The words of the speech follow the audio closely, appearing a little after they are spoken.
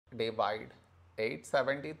divide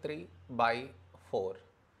 873 by 4.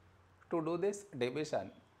 To do this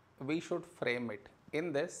division, we should frame it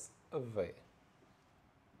in this way.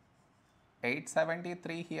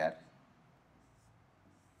 873 here,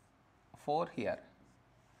 4 here.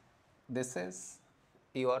 This is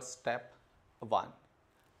your step 1.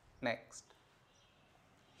 Next,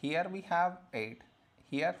 here we have 8,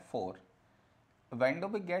 here 4. When do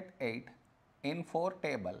we get 8? In 4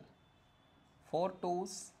 table, 4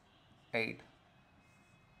 2's 8.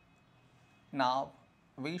 Now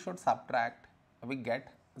we should subtract, we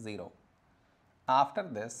get 0. After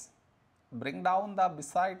this, bring down the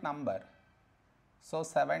beside number. So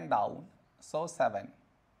 7 down, so 7.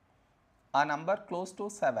 A number close to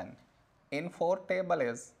 7 in 4 table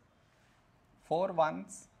is 4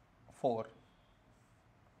 1's 4.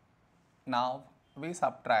 Now we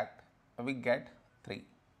subtract, we get 3.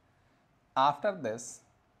 After this,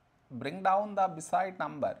 bring down the beside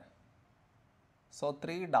number. So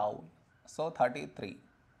 3 down, so 33.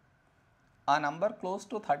 A number close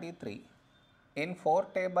to 33 in 4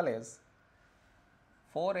 table is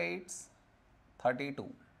 4 8's 32.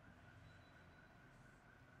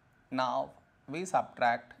 Now we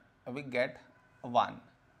subtract, we get 1.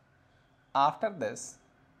 After this,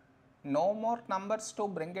 no more numbers to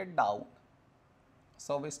bring it down.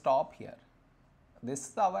 So we stop here. This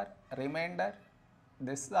is our remainder,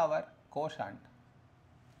 this is our quotient.